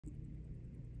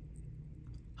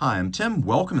Hi, I'm Tim.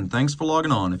 Welcome and thanks for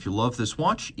logging on. If you love this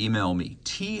watch, email me,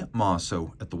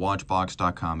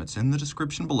 tmosso@thewatchbox.com. It's in the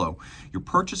description below. Your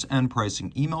purchase and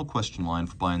pricing email question line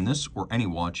for buying this or any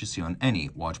watch you see on any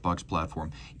Watchbox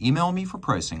platform. Email me for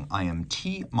pricing. I am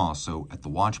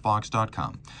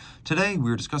tmosso@thewatchbox.com. Today,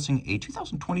 we're discussing a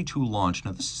 2022 launch.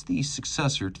 Now, this is the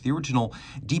successor to the original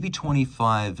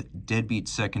DB25 Deadbeat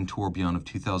second tourbillon of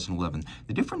 2011.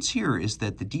 The difference here is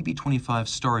that the DB25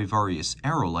 Starry Varius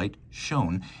Aérolite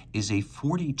shown is a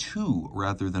 42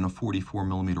 rather than a 44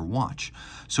 millimeter watch.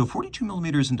 So 42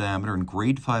 millimeters in diameter and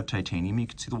grade 5 titanium. You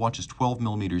can see the watch is 12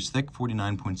 millimeters thick,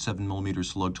 49.7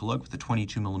 millimeters lug to lug with a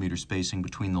 22 millimeter spacing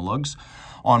between the lugs.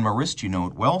 On my wrist, you know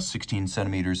it well, 16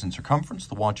 centimeters in circumference.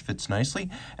 The watch fits nicely,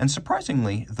 and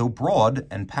surprisingly, though broad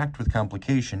and packed with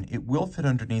complication, it will fit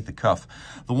underneath the cuff.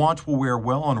 The watch will wear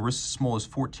well on wrists as small as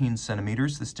 14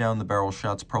 centimeters. This down the barrel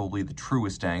shot's probably the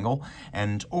truest angle,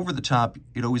 and over the top,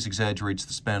 it always exaggerates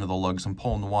the span of the lugs. I'm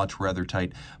pulling the watch rather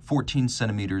tight. 14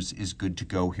 centimeters is good to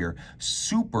go here.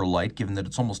 Super light, given that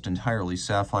it's almost entirely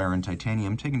sapphire and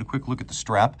titanium. Taking a quick look at the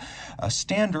strap. A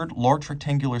standard large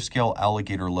rectangular scale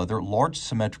alligator leather, large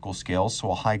symmetrical scales, so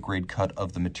a high-grade cut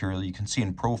of the material. You can see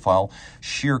in profile,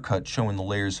 sheer cut showing the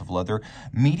layers of leather.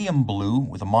 Medium blue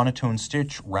with a monotone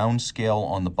stitch, round scale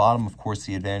on the bottom. Of course,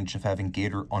 the advantage of having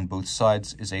gator on both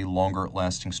sides is a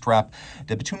longer-lasting strap.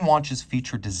 The Bethune watches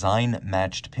feature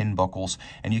design-matched pin buckles,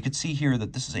 and you can see here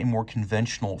that this is a more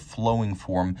conventional flowing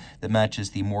form that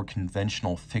matches the more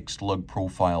conventional fixed lug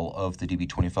profile of the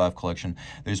DB25 collection.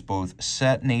 There's both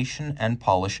satination and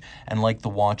polish, and like the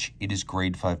watch, it is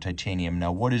grade 5 titanium.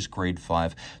 Now, what is grade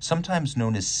 5? Sometimes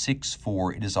known as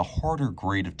 6-4, it is a harder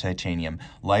grade of titanium.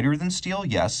 Lighter than steel,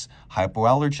 yes.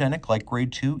 Hypoallergenic, like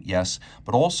grade 2, yes.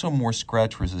 But also more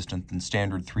scratch resistant than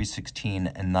standard 316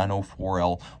 and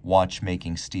 904L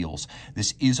watchmaking steels.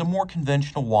 This is a more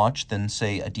conventional watch than,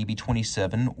 say, a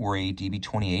DB27 or a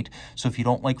DB28. So if you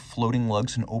don't like floating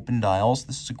lugs and open dials,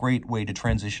 this is a great way to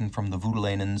transition from the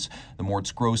Voutilainens, the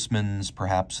Moritz Grossmans,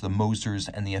 perhaps the Mosers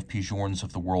and the FP Journes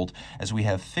of the world, as we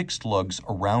have fixed lugs,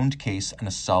 a round case, and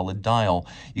a solid dial.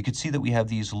 You can see that we have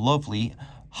these lovely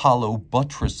hollow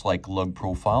buttress-like lug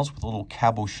profiles with a little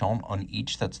cabochon on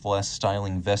each. That's the last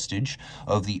styling vestige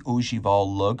of the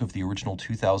ogival lug of the original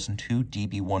 2002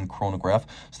 DB1 chronograph.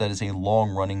 So that is a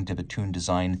long-running de Bethune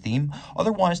design theme.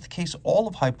 Otherwise, the case all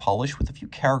of high polish with a few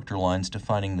character lines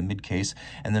defining the mid-case,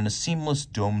 and then a seamless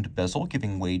domed bezel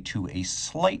giving way to a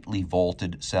slightly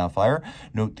vaulted sapphire.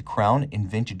 Note the crown in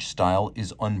vintage style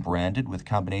is unbranded with a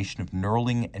combination of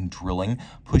knurling and drilling.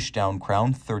 Push-down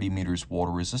crown, 30 meters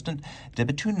water-resistant. De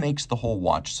Bethune makes the whole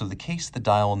watch, so the case, the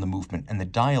dial, and the movement, and the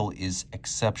dial is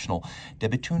exceptional. De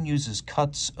Bethune uses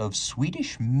cuts of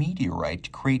Swedish meteorite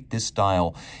to create this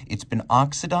dial. It's been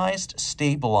oxidized,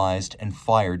 stabilized, and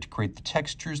fired to create the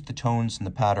textures, the tones, and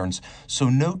the patterns, so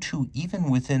no two, even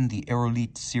within the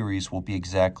Aérolite series, will be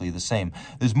exactly the same.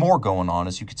 There's more going on.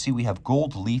 As you can see, we have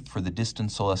gold leaf for the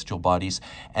distant celestial bodies,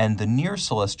 and the near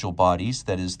celestial bodies,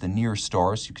 that is the near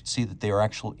stars, you can see that they are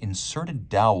actual inserted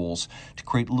dowels to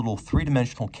create little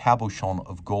three-dimensional cabochon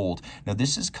of gold. Now,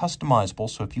 this is customizable,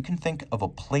 so if you can think of a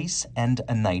place and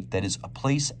a night, that is a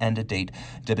place and a date,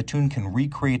 de Bethune can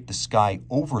recreate the sky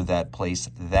over that place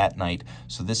that night,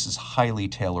 so this is highly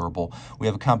tailorable. We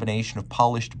have a combination of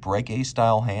polished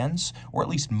Breguet-style hands, or at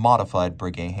least modified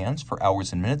Breguet hands for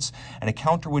hours and minutes, and a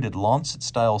counterweighted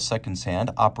Lancet-style seconds hand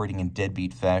operating in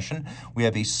deadbeat fashion. We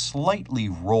have a slightly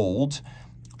rolled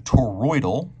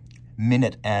toroidal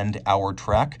minute and hour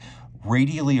track,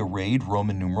 radially arrayed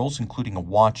Roman numerals, including a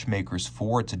watchmaker's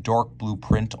 4. It's a dark blue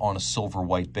print on a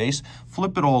silver-white base.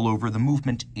 Flip it all over. The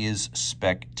movement is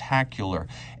spectacular.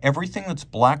 Everything that's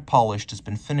black polished has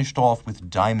been finished off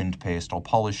with diamond paste. I'll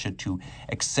polish it to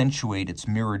accentuate its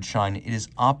mirrored shine. It is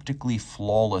optically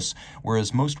flawless,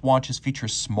 whereas most watches feature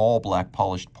small black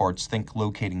polished parts. Think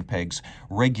locating pegs,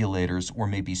 regulators, or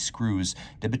maybe screws.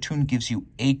 De Bethune gives you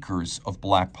acres of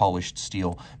black polished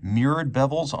steel. Mirrored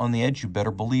bevels on the edge, you better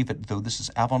believe it. Though this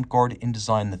is avant-garde in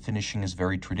design, the finishing is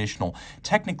very traditional.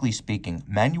 Technically speaking,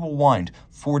 manual wind,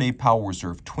 4-day power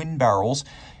reserve, twin barrels.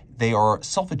 They are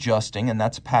self-adjusting, and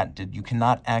that's patented. You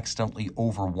cannot accidentally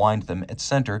overwind them. At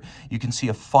center, you can see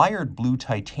a fired blue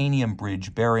titanium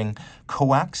bridge bearing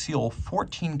coaxial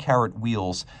 14-karat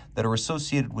wheels that are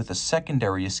associated with a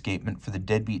secondary escapement for the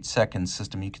deadbeat second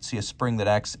system. You can see a spring that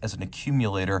acts as an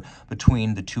accumulator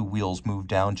between the two wheels. Move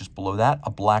down just below that,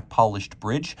 a black polished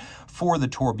bridge for the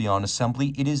tourbillon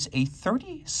assembly. It is a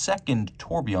 30-second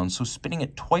tourbillon, so spinning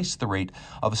at twice the rate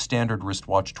of a standard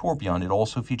wristwatch tourbillon. It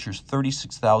also features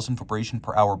 36,000 1,000 vibration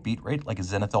per hour beat rate, like a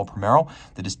Zenithal Primero,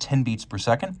 that is 10 beats per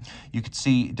second. You could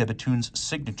see de Bethune's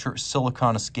signature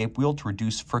silicone escape wheel to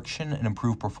reduce friction and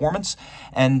improve performance,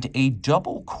 and a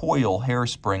double coil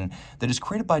hairspring that is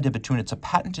created by de Bethune. It's a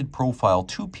patented profile,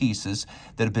 two pieces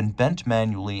that have been bent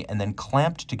manually and then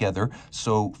clamped together,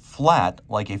 so flat,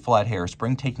 like a flat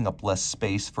hairspring, taking up less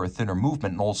space for a thinner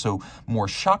movement, and also more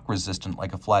shock resistant,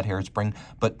 like a flat hairspring,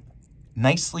 but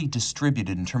nicely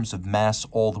distributed in terms of mass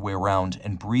all the way around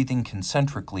and breathing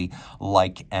concentrically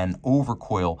like an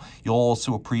overcoil. You'll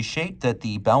also appreciate that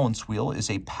the balance wheel is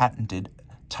a patented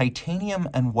titanium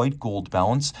and white gold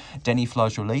balance. Denis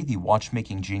Flageolet, the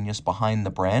watchmaking genius behind the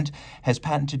brand, has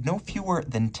patented no fewer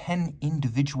than 10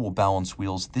 individual balance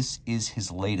wheels. This is his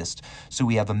latest. So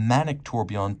we have a manic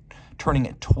tourbillon turning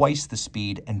at twice the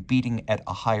speed and beating at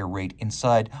a higher rate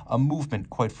inside a movement,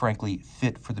 quite frankly,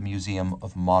 fit for the Museum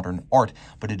of Modern Art.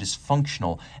 But it is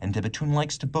functional, and de Bethune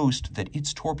likes to boast that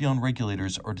its tourbillon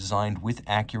regulators are designed with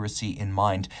accuracy in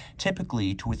mind,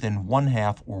 typically to within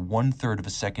 1/2 or 1/3 of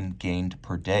a second gained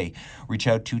per day. Reach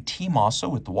out to Team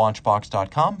Mosso at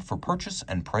thewatchbox.com for purchase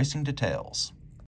and pricing details.